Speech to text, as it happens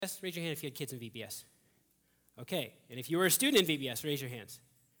Yes, raise your hand if you had kids in VBS. Okay, and if you were a student in VBS, raise your hands.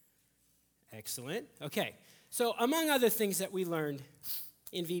 Excellent. Okay, so among other things that we learned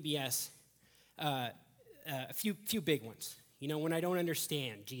in VBS, a few big ones. You know, when I don't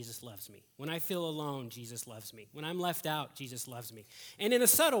understand, Jesus loves me. When I feel alone, Jesus loves me. When I'm left out, Jesus loves me. And in a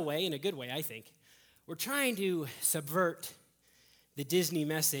subtle way, in a good way, I think, we're trying to subvert the Disney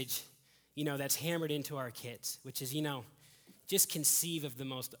message, that's hammered into our kids, which is, just conceive of the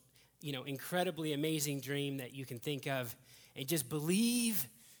most, incredibly amazing dream that you can think of and just believe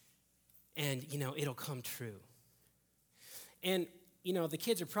and, it'll come true. And, the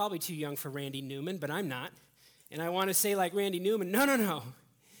kids are probably too young for Randy Newman, but I'm not. And I want to say like Randy Newman, no.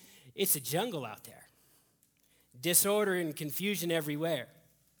 It's a jungle out there. Disorder and confusion everywhere.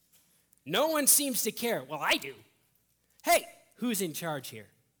 No one seems to care. Well, I do. Hey, who's in charge here?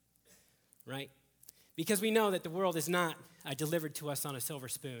 Right? Because we know that the world is not delivered to us on a silver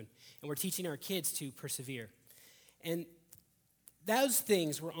spoon, and we're teaching our kids to persevere. And those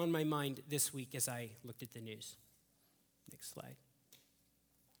things were on my mind this week as I looked at the news. Next slide.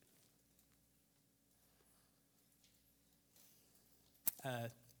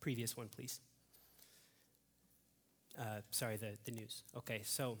 Previous one, please. Sorry, the news. Okay,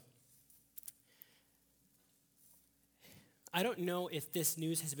 so I don't know if this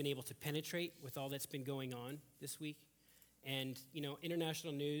news has been able to penetrate with all that's been going on this week. And,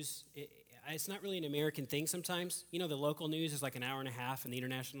 international news, it's not really an American thing sometimes. The local news is like an hour and a half, and the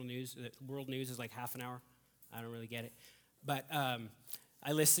international news, the world news is like half an hour. I don't really get it. But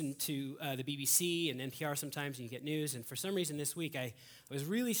I listen to the BBC and NPR sometimes, and you get news. And for some reason this week, I was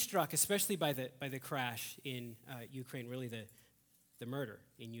really struck, especially by the crash in Ukraine, really the murder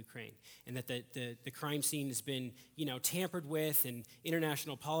in Ukraine, and that the crime scene has been, tampered with, and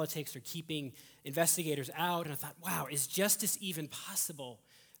international politics are keeping investigators out. And I thought, wow, is justice even possible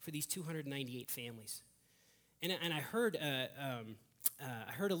for these 298 families? And I heard a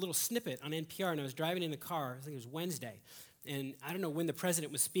little snippet on NPR, and I was driving in the car. I think it was Wednesday. And I don't know when the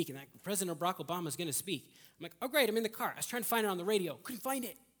president was speaking. President Barack Obama was going to speak. I'm like, oh, great, I'm in the car. I was trying to find it on the radio. Couldn't find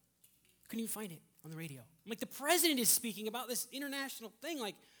it. Couldn't even find it on the radio. I'm like, the president is speaking about this international thing.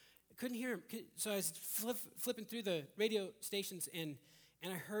 Like, I couldn't hear him. So I was flipping through the radio stations, and I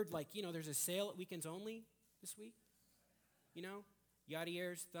heard, there's a sale at Weekends Only this week.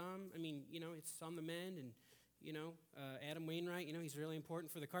 Yadier's thumb. It's on the mend. And, Adam Wainwright, he's really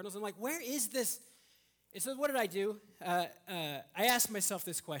important for the Cardinals. I'm like, where is this? And so what did I do? I asked myself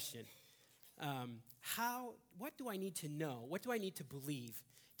this question. What do I need to know? What do I need to believe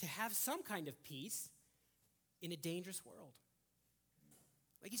to have some kind of peace in a dangerous world?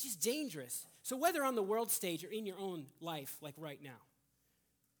 Like, it's just dangerous. So whether on the world stage or in your own life, like right now,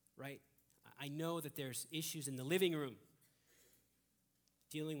 right? I know that there's issues in the living room,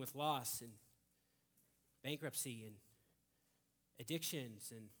 dealing with loss and bankruptcy and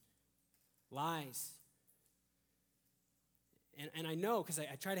addictions and lies. And I know, because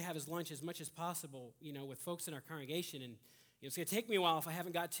I try to have his lunch as much as possible, with folks in our congregation. And it's going to take me a while if I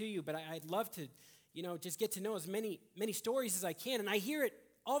haven't got to you, but I'd love to, just get to know as many stories as I can. And I hear it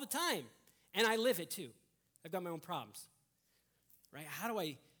all the time, and I live it too. I've got my own problems, right?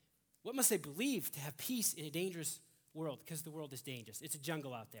 What must I believe to have peace in a dangerous world? Because the world is dangerous. It's a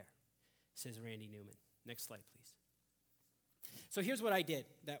jungle out there, says Randy Newman. Next slide, please. So here's what I did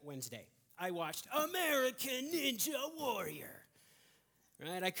that Wednesday. I watched American Ninja Warrior.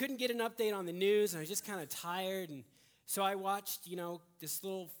 Right? I couldn't get an update on the news, and I was just kind of tired. And so I watched, this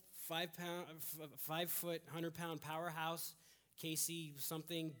little 5-foot, 100-pound powerhouse, Casey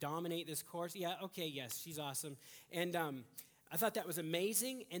something, dominate this course. Yeah, okay, yes, she's awesome. And I thought that was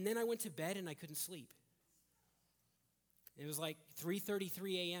amazing. And then I went to bed, and I couldn't sleep. It was like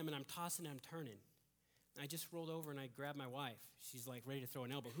 3:33 a.m., and I'm tossing and I'm turning. I just rolled over and I grabbed my wife. She's like ready to throw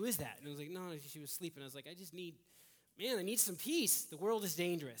an elbow. Who is that? And I was like, no, she was sleeping. I was like, I need some peace. The world is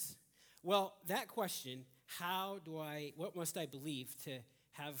dangerous. Well, that question, what must I believe to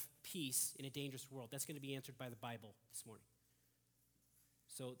have peace in a dangerous world? That's going to be answered by the Bible this morning.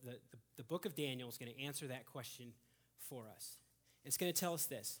 So the book of Daniel is going to answer that question for us. It's going to tell us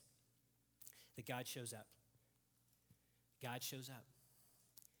this, that God shows up. God shows up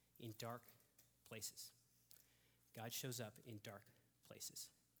in dark places. God shows up in dark places.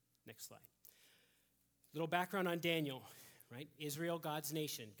 Next slide. Little background on Daniel, right? Israel, God's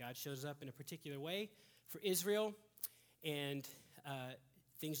nation. God shows up in a particular way for Israel, and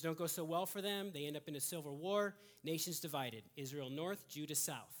things don't go so well for them. They end up in a civil war. Nations divided. Israel north, Judah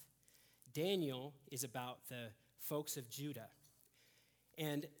south. Daniel is about the folks of Judah.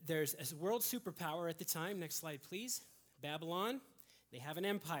 And there's a world superpower at the time. Next slide, please. Babylon. They have an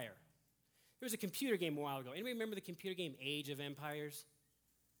empire. There was a computer game a while ago. Anybody remember the computer game Age of Empires?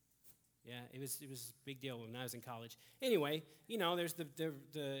 Yeah, it was a big deal when I was in college. Anyway, there's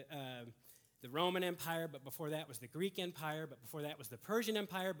the Roman Empire, but before that was the Greek Empire, but before that was the Persian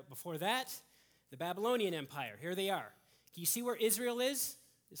Empire, but before that, the Babylonian Empire. Here they are. Can you see where Israel is?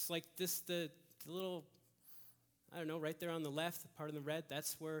 It's like this, the little, I don't know, right there on the left, the part in the red,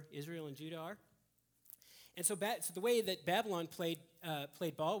 that's where Israel and Judah are. And so the way that Babylon played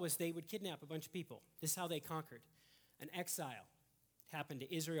ball was they would kidnap a bunch of people. This is how they conquered. An exile. It happened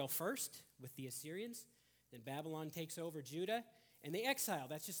to Israel first with the Assyrians. Then Babylon takes over Judah, and they exile.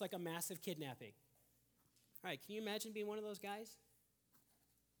 That's just like a massive kidnapping. All right, can you imagine being one of those guys?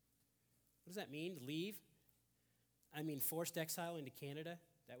 What does that mean, to leave? I mean, forced exile into Canada?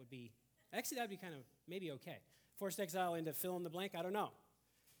 That would be kind of maybe okay. Forced exile into fill in the blank? I don't know.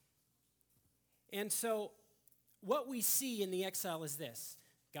 And so what we see in the exile is this.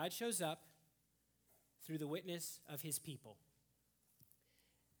 God shows up through the witness of his people.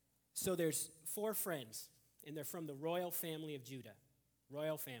 So there's 4 friends, and they're from the royal family of Judah.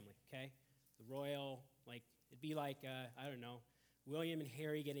 Royal family, okay? The royal, it'd be like, I don't know, William and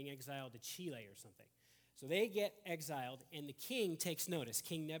Harry getting exiled to Chile or something. So they get exiled, and the king takes notice.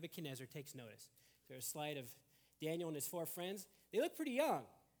 King Nebuchadnezzar takes notice. There's a slide of Daniel and his 4 friends. They look pretty young.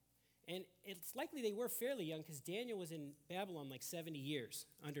 And it's likely they were fairly young because Daniel was in Babylon 70 years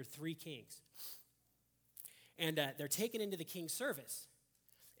under 3 kings. And they're taken into the king's service.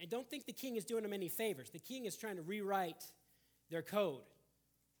 And don't think the king is doing them any favors. The king is trying to rewrite their code.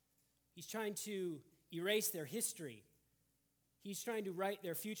 He's trying to erase their history. He's trying to write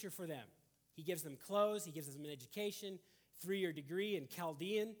their future for them. He gives them clothes. He gives them an education, 3-year degree in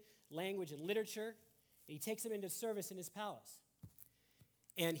Chaldean language and literature. And he takes them into service in his palace.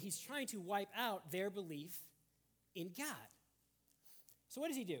 And he's trying to wipe out their belief in God. So what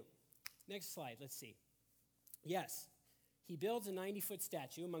does he do? Next slide, let's see. Yes, he builds a 90-foot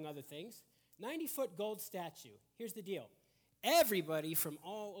statue, among other things. 90-foot gold statue. Here's the deal. Everybody from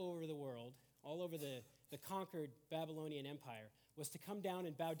all over the world, all over the conquered Babylonian Empire, was to come down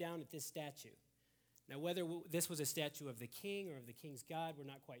and bow down at this statue. Now, whether this was a statue of the king or of the king's god, we're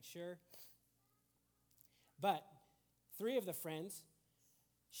not quite sure. But 3 of the friends,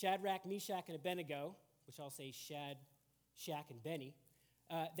 Shadrach, Meshach, and Abednego, which I'll say Shad, Shach, and Benny,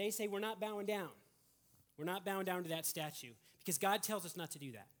 they say we're not bowing down. We're not bowing down to that statue because God tells us not to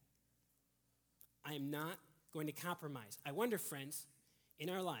do that. I am not going to compromise. I wonder, friends, in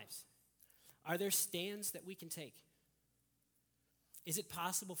our lives, are there stands that we can take? Is it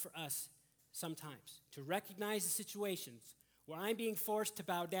possible for us sometimes to recognize the situations where I'm being forced to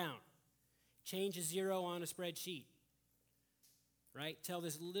bow down, change a 0 on a spreadsheet, right? Tell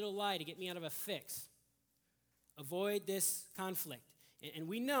this little lie to get me out of a fix. Avoid this conflict. And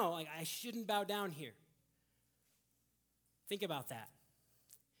we know I shouldn't bow down here. Think about that.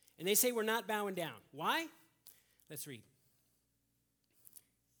 And they say we're not bowing down. Why? Let's read.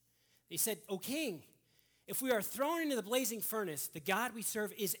 They said, O king, if we are thrown into the blazing furnace, the God we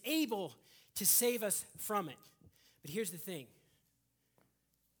serve is able to save us from it. But here's the thing.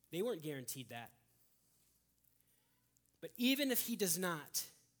 They weren't guaranteed that. But even if he does not,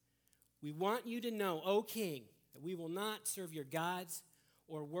 we want you to know, O king, that we will not serve your gods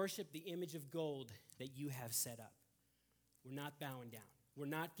or worship the image of gold that you have set up. We're not bowing down. We're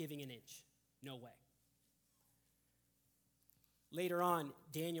not giving an inch. No way. Later on,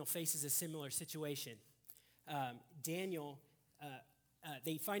 Daniel faces a similar situation.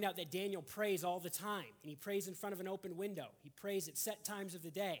 They find out that Daniel prays all the time, and he prays in front of an open window. He prays at set times of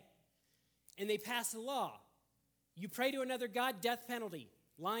the day. And they pass a law. You pray to another god, death penalty,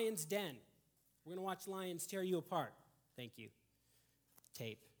 lion's den. We're going to watch lions tear you apart. Thank you.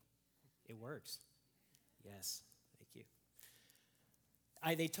 Tape. It works. Yes, thank you.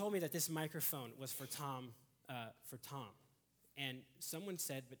 They told me that this microphone was for Tom. And someone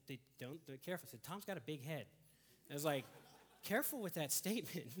said, but they don't be careful. I said, Tom's got a big head. I was like, careful with that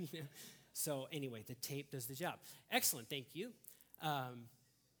statement. So anyway, the tape does the job. Excellent, thank you.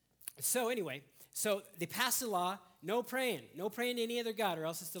 So they passed a law, no praying to any other god, or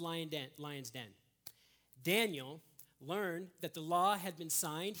else it's the lion's den. Daniel learned that the law had been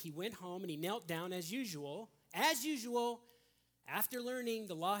signed. He went home and he knelt down as usual, after learning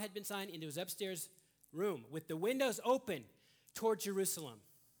the law had been signed, into his upstairs room with the windows open toward Jerusalem.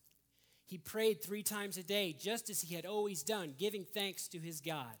 He prayed 3 times a day, just as he had always done, giving thanks to his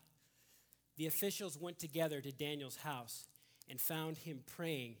God. The officials went together to Daniel's house and found him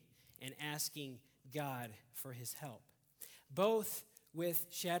praying and asking God for his help. Both with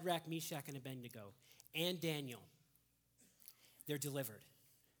Shadrach, Meshach, and Abednego and Daniel, they're delivered.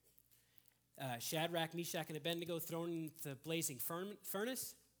 Shadrach, Meshach, and Abednego thrown into the blazing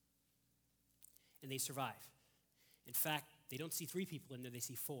furnace, and they survive. In fact, they don't see 3 people in there, they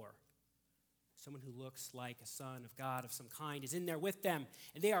see 4. Someone who looks like a son of God of some kind is in there with them,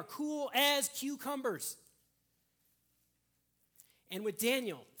 and they are cool as cucumbers. And with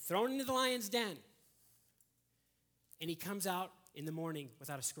Daniel thrown into the lion's den, and he comes out in the morning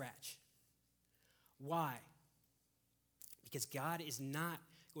without a scratch. Why? Because God is not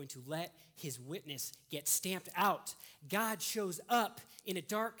going to let his witness get stamped out. God shows up in a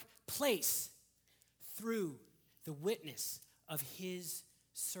dark place through the witness of his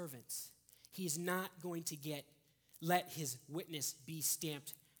servants. He is not going to let his witness be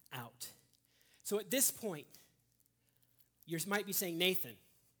stamped out. So at this point, you might be saying, Nathan, in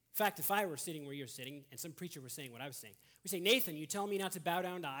fact, if I were sitting where you're sitting and some preacher was saying what I was saying, we say, Nathan, you telling me not to bow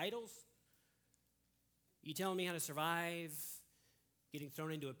down to idols? You telling me how to survive getting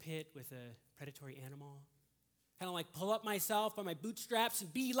thrown into a pit with a predatory animal? Kind of like pull up myself by my bootstraps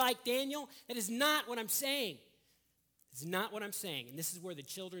and be like Daniel? That is not what I'm saying. It's not what I'm saying. And this is where the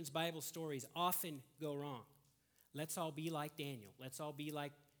children's Bible stories often go wrong. Let's all be like Daniel. Let's all be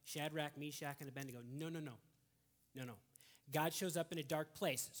like Shadrach, Meshach, and Abednego. No. God shows up in a dark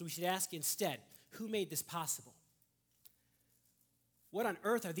place. So we should ask instead, who made this possible? What on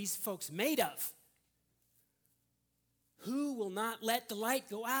earth are these folks made of? Who will not let the light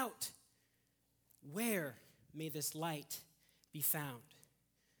go out? Where may this light be found?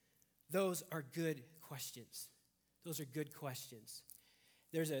 Those are good questions. Those are good questions.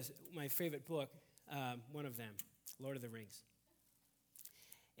 There's my favorite book, one of them, Lord of the Rings.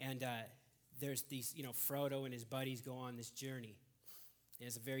 And there's these, Frodo and his buddies go on this journey. And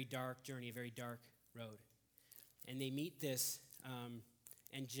it's a very dark journey, a very dark road. And they meet this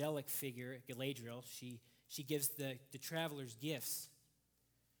angelic figure, Galadriel. She gives the travelers gifts,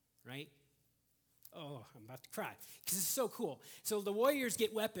 right? Oh, I'm about to cry because it's so cool. So the warriors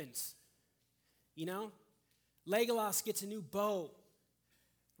get weapons, Legolas gets a new bow,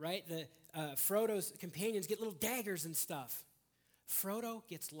 right? Frodo's companions get little daggers and stuff. Frodo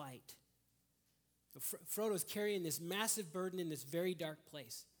gets light. Frodo's carrying this massive burden in this very dark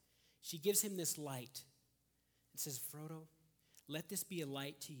place. She gives him this light and says, Frodo, let this be a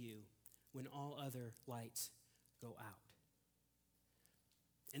light to you when all other lights go out.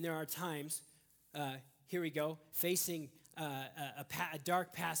 And there are times, here we go, facing a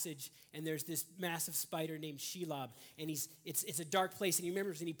dark passage, and there's this massive spider named Shelob, and it's a dark place, and he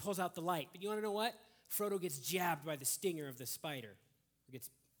remembers, and he pulls out the light. But you want to know what? Frodo gets jabbed by the stinger of the spider, or gets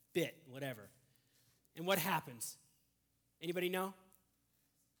bit, whatever. And what happens? Anybody know?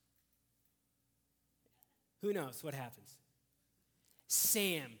 Who knows what happens?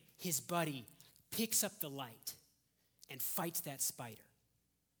 Sam, his buddy, picks up the light and fights that spider.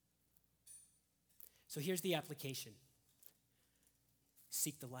 So here's the application.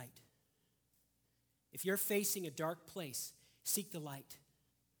 Seek the light. If you're facing a dark place, seek the light.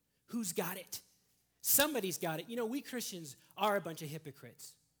 Who's got it? Somebody's got it. We Christians are a bunch of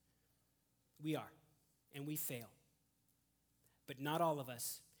hypocrites. We are, and we fail. But not all of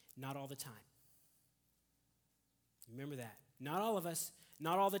us, not all the time. Remember that. Not all of us,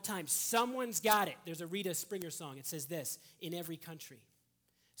 not all the time. Someone's got it. There's a Rita Springer song. It says this, in every country.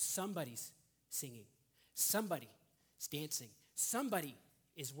 Somebody's singing. Somebody's dancing. Somebody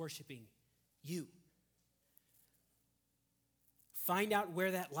is worshiping you. Find out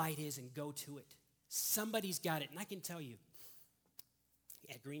where that light is and go to it. Somebody's got it. And I can tell you,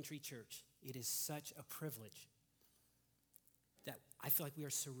 at Green Tree Church, it is such a privilege that I feel like we are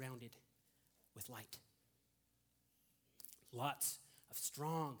surrounded with light. Lots of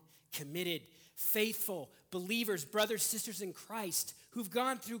strong, committed, faithful believers, brothers, sisters in Christ who've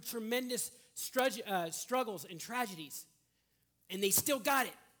gone through tremendous struggles and tragedies, and they still got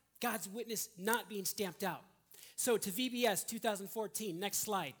it. God's witness not being stamped out. So to VBS 2014, next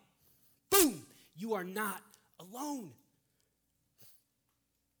slide. Boom! You are not alone.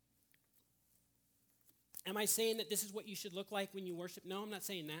 Am I saying that this is what you should look like when you worship? No, I'm not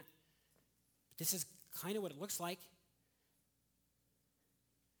saying that. But this is kind of what it looks like.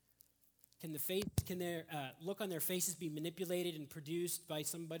 Can their look on their faces be manipulated and produced by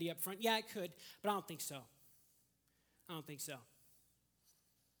somebody up front? Yeah, it could, but I don't think so.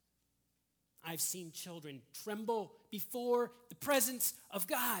 I've seen children tremble before the presence of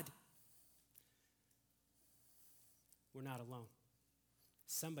God. We're not alone.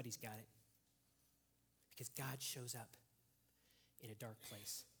 Somebody's got it. Because God shows up in a dark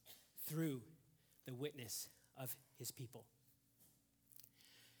place through the witness of his people.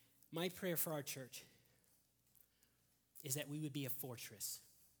 My prayer for our church is that we would be a fortress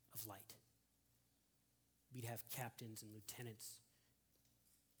of light. We'd have captains and lieutenants,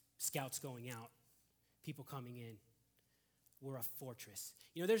 scouts going out, people coming in. We're a fortress.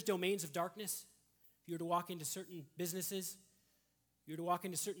 You know, there's domains of darkness. If you were to walk into certain businesses, if you were to walk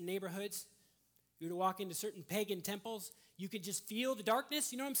into certain neighborhoods, if you were to walk into certain pagan temples, you could just feel the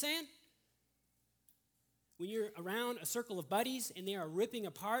darkness. You know what I'm saying? When you're around a circle of buddies and they are ripping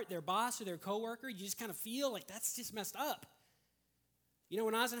apart their boss or their coworker, you just kind of feel like that's just messed up. You know,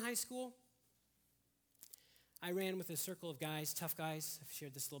 when I was in high school, I ran with a circle of guys, tough guys. I've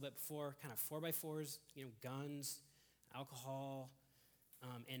shared this a little bit before, kind of 4x4s, you know, guns, alcohol,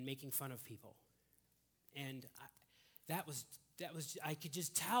 and making fun of people. And that was, I could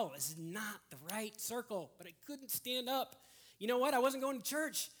just tell this is not the right circle, but I couldn't stand up. You know what? I wasn't going to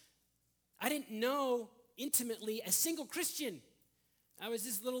church. I didn't know intimately a single Christian. I was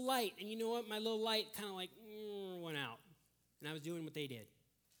this little light, and you know what? My little light kind of like went out, and I was doing what they did.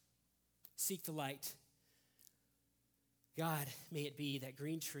 Seek the light. God, may it be that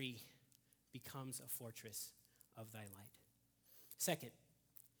Green Tree becomes a fortress of thy light. Second,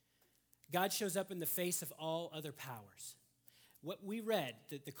 God shows up in the face of all other powers. What we read,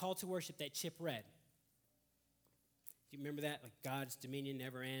 the call to worship that Chip read, do you remember that? Like God's dominion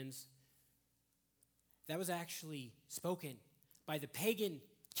never ends. That was actually spoken by the pagan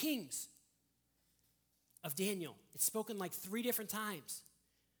kings of Daniel. It's spoken like 3 different times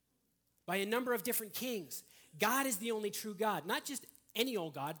by a number of different kings. God is the only true God, not just any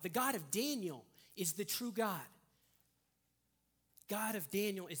old God. The God of Daniel is the true God. God of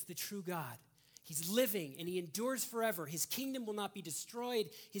Daniel is the true God. He's living and he endures forever. His kingdom will not be destroyed.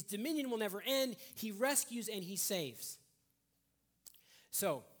 His dominion will never end. He rescues and he saves.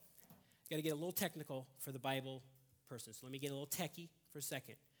 So, got to get a little technical for the Bible person. So let me get a little techie for a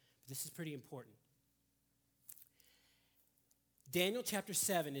second. But this is pretty important. Daniel chapter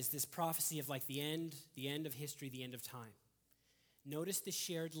 7 is this prophecy of like the end of history, the end of time. Notice the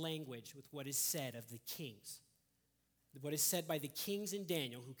shared language with what is said of the kings. What is said by the kings in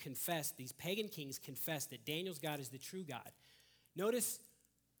Daniel who confessed, these pagan kings confessed that Daniel's God is the true God. Notice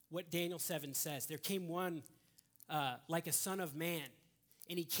what Daniel 7 says. There came one like a son of man,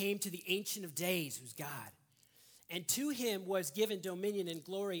 and he came to the Ancient of Days, who's God. And to him was given dominion and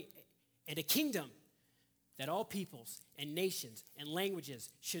glory and a kingdom that all peoples and nations and languages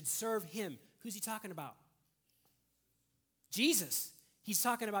should serve him. Who's he talking about? Jesus. He's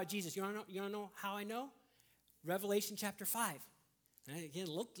talking about Jesus. You want to know how I know? Revelation chapter 5. And again,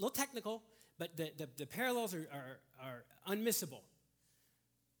 a little technical, but the parallels are unmissable.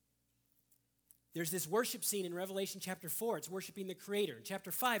 There's this worship scene in Revelation chapter 4. It's worshiping the Creator. In chapter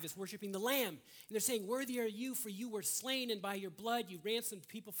 5, it's worshiping the Lamb. And they're saying, worthy are you, for you were slain, and by your blood you ransomed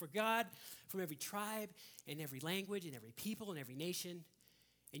people for God from every tribe and every language and every people and every nation.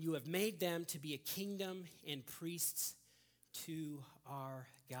 And you have made them to be a kingdom and priests to our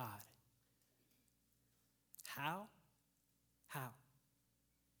God. How? How?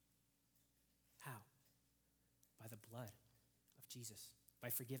 How? By the blood of Jesus, by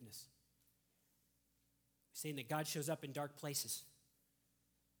forgiveness. Saying that God shows up in dark places.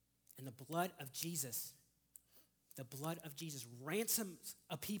 And the blood of Jesus ransoms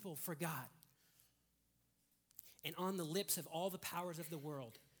a people for God. And on the lips of all the powers of the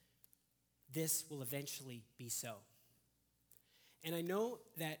world, this will eventually be so. And I know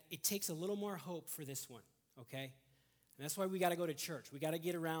that it takes a little more hope for this one, okay? And that's why we got to go to church. We got to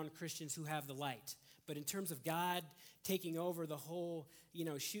get around Christians who have the light. But in terms of God taking over the whole,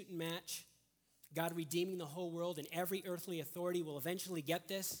 shooting match, God redeeming the whole world, and every earthly authority will eventually get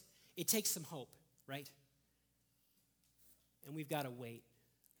this, it takes some hope, right? And we've got to wait,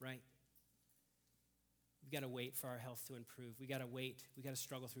 right? We've got to wait for our health to improve. We got to wait. We got to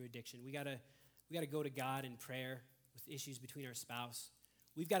struggle through addiction. We got to go to God in prayer with issues between our spouse.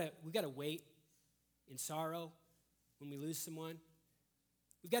 We've got to wait in sorrow when we lose someone.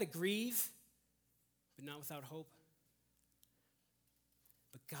 We've got to grieve, but not without hope.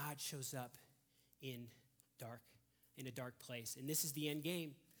 But God shows up in a dark place. And this is the end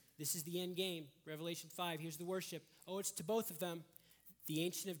game. This is the end game. Revelation 5, here's the worship. Oh, it's to both of them. The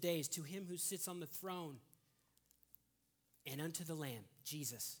Ancient of Days, to him who sits on the throne, and unto the Lamb,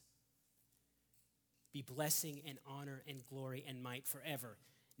 Jesus, be blessing and honor and glory and might forever.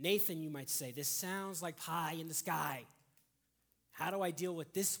 Nathan, you might say, this sounds like pie in the sky. How do I deal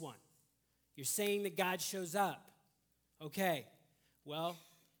with this one? You're saying that God shows up. Okay, well,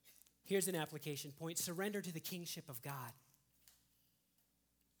 here's an application point. Surrender to the kingship of God.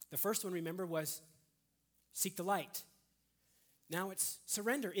 The first one, remember, was seek the light. Now it's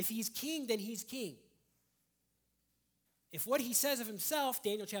surrender. If he's king, then he's king. If what he says of himself,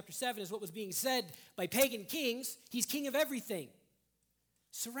 Daniel chapter 7, is what was being said by pagan kings, he's king of everything.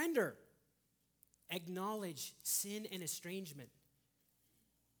 Surrender. Acknowledge sin and estrangement.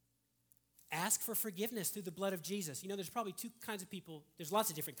 Ask for forgiveness through the blood of Jesus. You know, there's probably two kinds of people. There's lots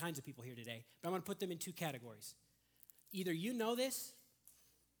of different kinds of people here today, but I'm going to put them in two categories. Either you know this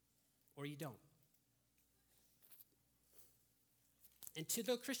or you don't. And to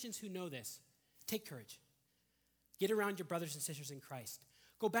the Christians who know this, take courage. Get around your brothers and sisters in Christ.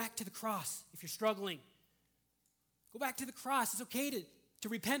 Go back to the cross if you're struggling. Go back to the cross. It's okay to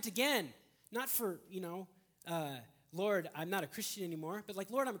repent again. Not for, Lord, I'm not a Christian anymore, but like,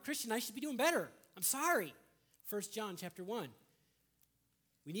 Lord, I'm a Christian. I should be doing better. I'm sorry. 1 John chapter 1.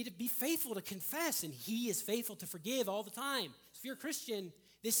 We need to be faithful to confess, and he is faithful to forgive all the time. So if you're a Christian,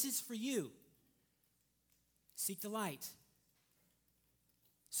 this is for you. Seek the light.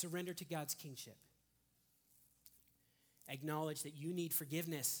 Surrender to God's kingship. Acknowledge that you need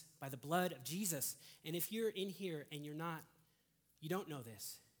forgiveness by the blood of Jesus. And if you're in here and you don't know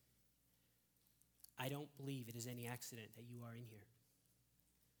this, I don't believe it is any accident that you are in here.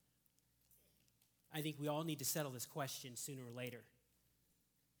 I think we all need to settle this question sooner or later.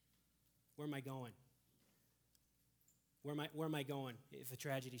 Where am I going? Where am I going if a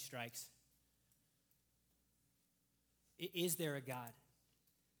tragedy strikes? Is there a God?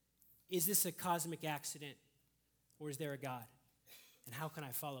 Is this a cosmic accident, or is there a God? And how can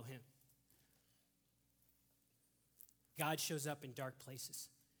I follow him? God shows up in dark places.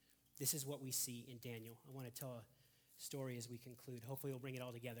 This is what we see in Daniel. I want to tell a story as we conclude. Hopefully we'll bring it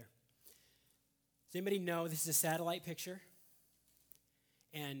all together. Does anybody know this is a satellite picture?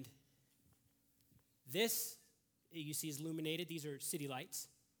 And this, you see, is illuminated. These are city lights.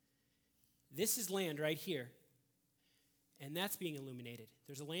 This is land right here. And that's being illuminated.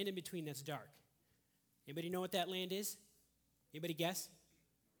 There's a land in between that's dark. Anybody know what that land is? Anybody guess?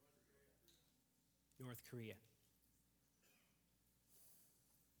 North Korea.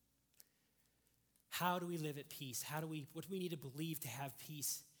 How do we live at peace? What do we need to believe to have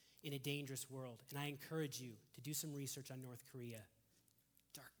peace in a dangerous world? And I encourage you to do some research on North Korea.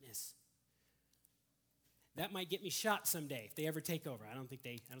 Darkness. That might get me shot someday if they ever take over. I don't think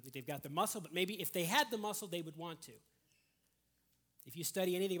they've got the muscle, but maybe if they had the muscle, they would want to. If you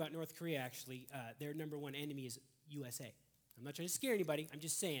study anything about North Korea, actually, their number one enemy is USA. I'm not trying to scare anybody. I'm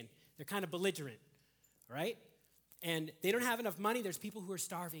just saying they're kind of belligerent, all right? And they don't have enough money. There's people who are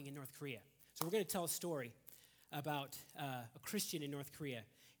starving in North Korea. So we're going to tell a story about a Christian in North Korea,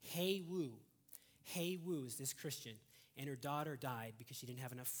 Hae Woo. Hae Woo is this Christian, and her daughter died because she didn't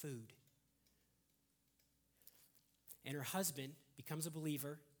have enough food. And her husband becomes a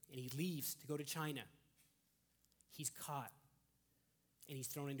believer, and he leaves to go to China. He's caught, and he's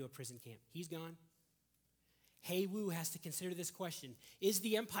thrown into a prison camp. He's gone. Hae Woo has to consider this question. Is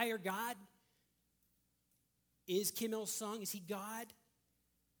the empire God? Is Kim Il-sung, is he God?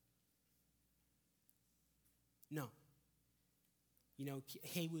 No. You know,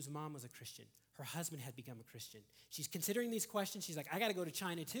 Hae Woo's mom was a Christian. Her husband had become a Christian. She's considering these questions. She's like, I got to go to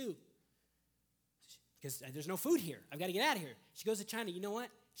China too, because there's no food here. I've got to get out of here. She goes to China. You know what?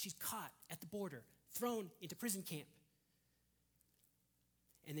 She's caught at the border, thrown into prison camp.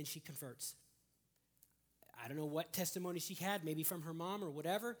 And then she converts. I don't know what testimony she had, maybe from her mom or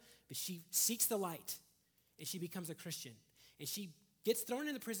whatever, but she seeks the light, and she becomes a Christian. And she gets thrown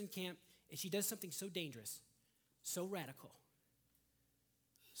in the prison camp, and she does something so dangerous, so radical,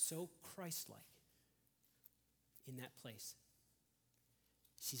 so Christ-like in that place.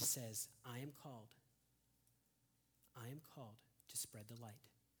 She says, I am called to spread the light.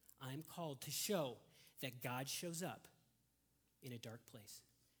 I am called to show that God shows up in a dark place.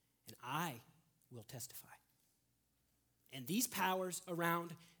 And I will testify. And these powers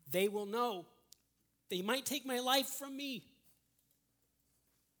around, they will know. They might take my life from me.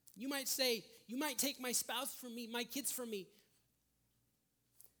 You might say, you might take my spouse from me, my kids from me.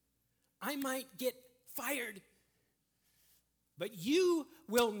 I might get fired. But you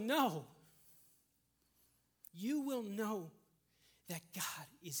will know. You will know that God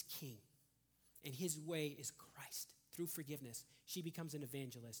is king and his way is Christ through forgiveness. She becomes an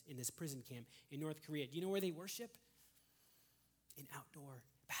evangelist in this prison camp in North Korea. Do you know where they worship? In outdoor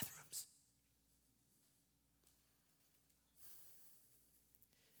bathrooms.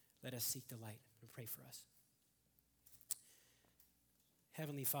 Let us seek the light and pray for us.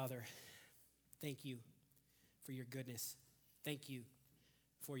 Heavenly Father, thank you for your goodness. Thank you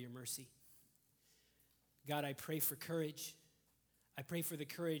for your mercy. God, I pray for courage. I pray for the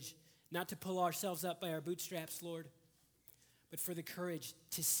courage not to pull ourselves up by our bootstraps, Lord, but for the courage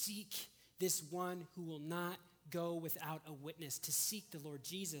to seek this one who will not go without a witness, to seek the Lord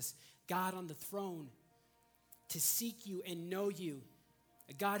Jesus, God on the throne, to seek you and know you,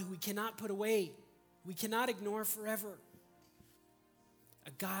 a God who we cannot put away, we cannot ignore forever,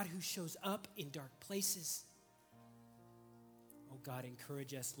 a God who shows up in dark places. Oh God,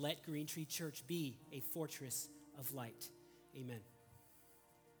 encourage us. Let Green Tree Church be a fortress of light. Amen.